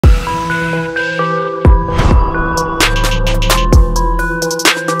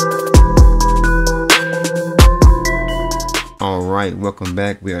Alright, welcome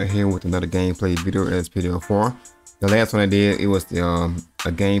back. We are here with another gameplay video, LSPDFR. The last one I did, it was the,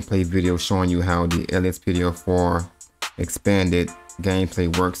 a gameplay video showing you how the LSPDFR Expanded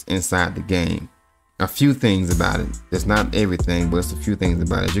gameplay works inside the game. A few things about it. It's not everything, but it's a few things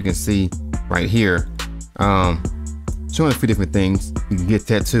about it. As you can see right here, showing a few different things. You can get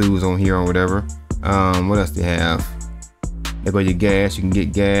tattoos on here or whatever. What else do you have? There go your gas. You can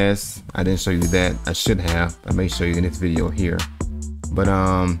get gas. I didn't show you that. I should have. I may show you in this video here. But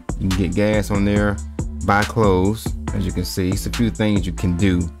you can get gas on there. Buy clothes. As you can see, it's a few things you can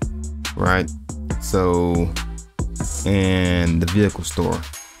do, right? So, and the vehicle store,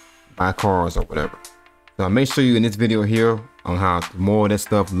 buy cars or whatever. So I may show you in this video here on how more of that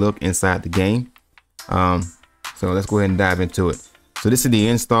stuff look inside the game. So let's go ahead and dive into it. So this is the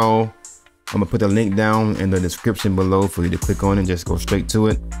install. I'm gonna put the link down in the description below for you to click on it and just go straight to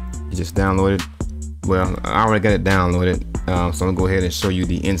it. You just download it. Well, I already got it downloaded, so I'm gonna go ahead and show you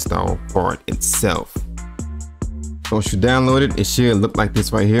the install part itself. So once you download it, it should look like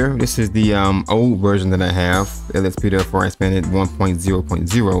this right here. This is the old version that I have, LSPDFR Expanded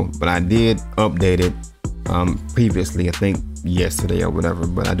 1.0.0, but I did update it previously, I think yesterday or whatever,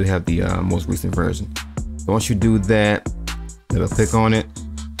 but I do have the most recent version. So once you do that, double click on it.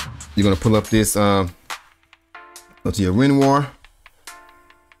 You're gonna pull up this, go to your WinRAR.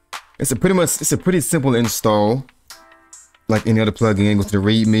 It's a pretty simple install, like any other plugin. Go to the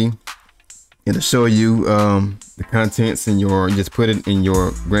README. It'll show you the contents in your. You just put it in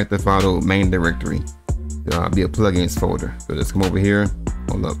your Grand Theft Auto main directory. Be a plugins folder. So just come over here.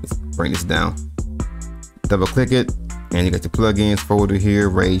 Hold up. Let's bring this down. Double click it, and you got the plugins folder here.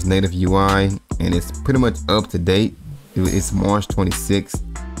 Rage Native UI, and it's pretty much up to date. It's March 26th.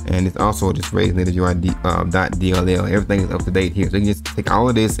 And it's also just Rage Native UI .dll. Everything is up to date here. So you can just take all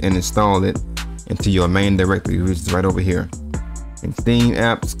of this and install it into your main directory, which is right over here. And Steam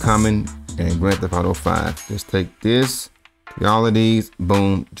apps, Common, and Grand Theft Auto 5. Just take this, all of these,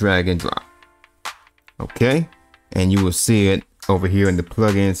 boom, drag and drop. Okay, and you will see it over here in the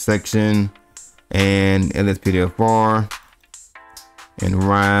plugin section and LSPDFR. And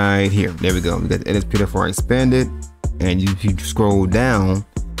right here, there we go. We got LSPDFR Expanded, and if you scroll down,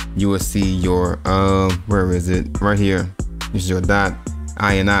 you will see your where is it? Right here. This is your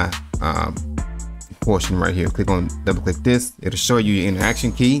 .ini portion right here. Click on, double click this. It'll show you your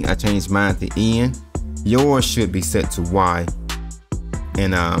interaction key. I changed mine to N. Yours should be set to Y,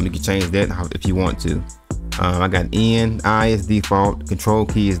 and you can change that if you want to. I got N. I is default. Control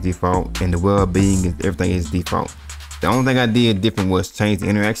key is default, and the well-being is everything is default. The only thing I did different was change the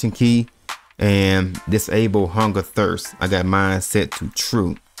interaction key and disable hunger thirst. I got mine set to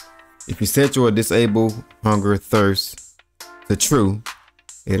true. If you set your disable hunger thirst to true,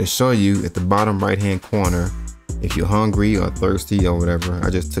 it'll show you at the bottom right hand corner if you're hungry or thirsty or whatever. I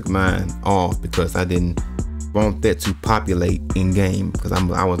just took mine off because I didn't want that to populate in game, because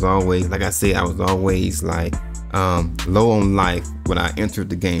I was always, like I said, I was always like low on life when I entered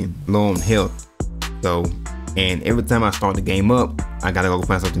the game, low on health. So, and every time I start the game up, I gotta go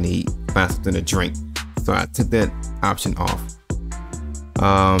find something to eat, find something to drink. So I took that option off.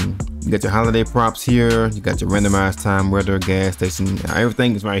 You got your holiday props here. You got your randomized time, weather, gas station.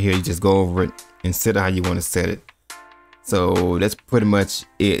 Everything is right here. You just go over it and set it how you want to set it. So that's pretty much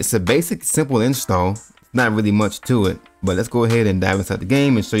it. It's a basic, simple install. Not really much to it, but let's go ahead and dive inside the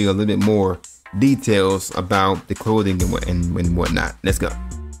game and show you a little bit more details about the clothing and whatnot. Let's go.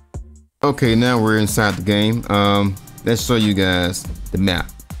 Okay, now we're inside the game. Let's show you guys the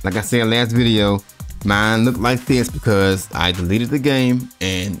map. Like I said last video, mine looked like this because I deleted the game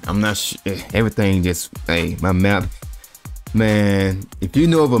and I'm not sure. Everything just, hey, my map, man. If you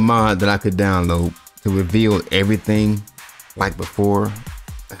know of a mod that I could download to reveal everything like before,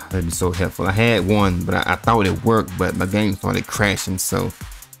 that'd be so helpful. I had one, but I thought it worked, but my game started crashing. So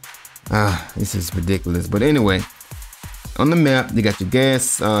this is ridiculous. But anyway, on the map, you got your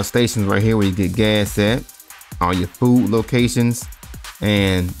gas stations right here where you get gas at, all your food locations,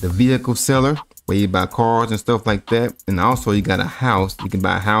 and the vehicle seller where you buy cars and stuff like that. And also you got a house. You can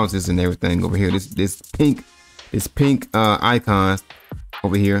buy houses and everything over here. This pink icons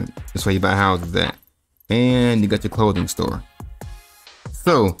over here. That's where you buy houses at. And you got your clothing store.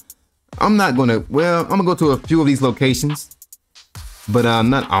 So I'm gonna go to a few of these locations, but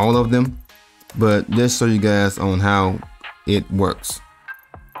not all of them, but just show you guys on how it works.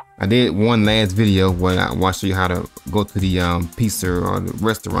 I did one last video where I show you how to go to the pizza or the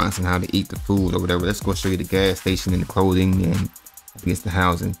restaurants and how to eat the food or whatever. Let's go show you the gas station and the clothing and I guess the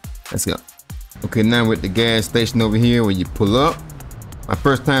housing. Let's go. Okay, now we're at the gas station over here where you pull up. My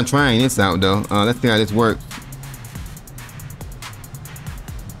first time trying this out though. Let's see how this works.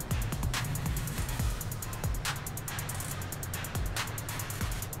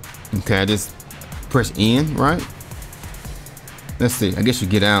 Okay, I just press in, right? Let's see. I guess you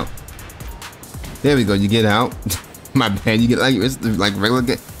get out. There we go. You get out. My bad. You get like it's like regular.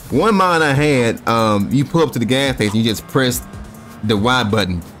 One mine I had. You pull up to the gas station. You just press the Y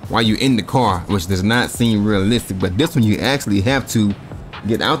button while you're in the car, which does not seem realistic. But this one you actually have to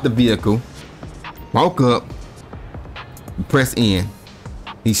get out the vehicle, walk up, press in.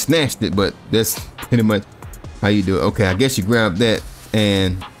 He snatched it, but that's pretty much how you do it. Okay, I guess you grab that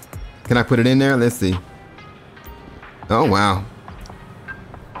and can I put it in there? Let's see. Oh wow.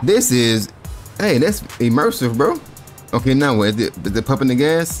 This is, hey, that's immersive, bro. Okay, now what? Is it pumping the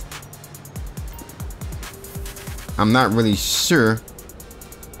gas? I'm not really sure.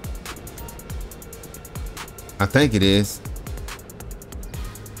 I think it is.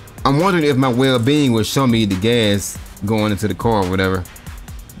 I'm wondering if my well-being will show me the gas going into the car or whatever,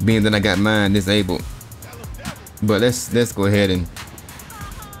 being that I got mine disabled. But let's go ahead and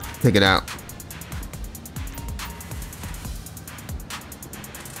take it out.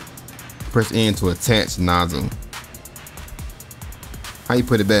 Press in to attach nozzle. How you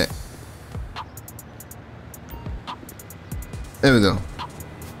put it back? There we go.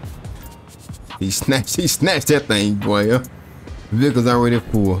 He snatched that thing, boy. The vehicle's already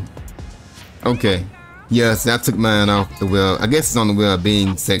full. Okay. Yes, I took mine off the well. I guess it's on the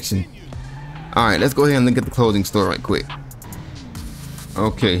well-being section. Alright, let's go ahead and look at the clothing store right quick.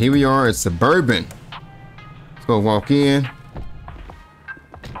 Okay, here we are. It's Suburban. Let's go walk in.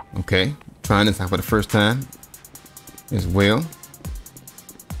 Okay, trying this out for the first time as well.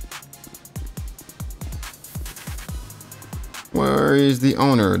 Where is the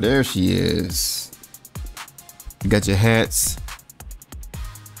owner? There she is. You got your hats.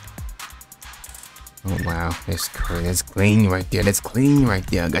 Oh wow, that's clean right there. That's clean right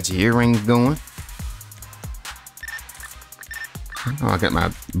there. Got your earrings going. Oh, I got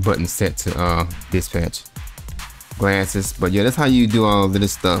my button set to dispatch. Glasses, but yeah, that's how you do all of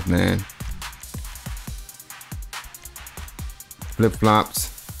this stuff, man.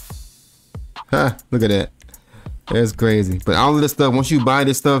 Flip-flops. Ha, look at that. That's crazy. But all of this stuff, once you buy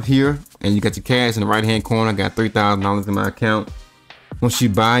this stuff here and you got your cash in the right hand corner, I got $3,000 in my account. Once you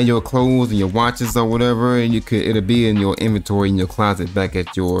buy your clothes and your watches or whatever, it'll be in your inventory in your closet back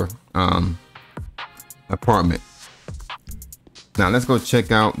at your apartment. Now let's go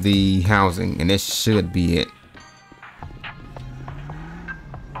check out the housing, and this should be it.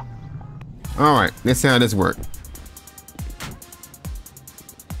 All right, let's see how this works.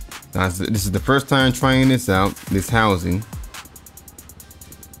 Now, this is the first time trying this out, this housing.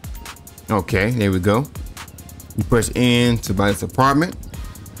 Okay, there we go. You push in to buy this apartment,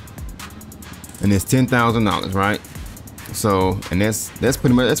 and it's $10,000, right? So, and that's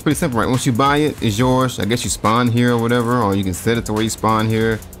pretty simple, right? Once you buy it, it's yours. I guess you spawn here or whatever, or you can set it to where you spawn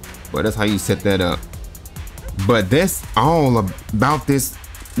here. But that's how you set that up. But that's all about this.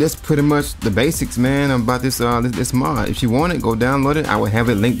 That's pretty much the basics, man, about this this mod. If you want it, go download it. I will have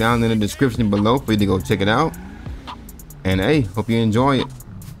it linked down in the description below for you to go check it out. And hey, hope you enjoy it.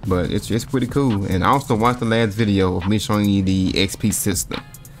 But it's pretty cool. And also watch the last video of me showing you the XP system.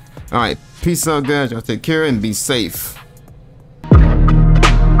 All right, peace out, guys. Y'all take care and be safe.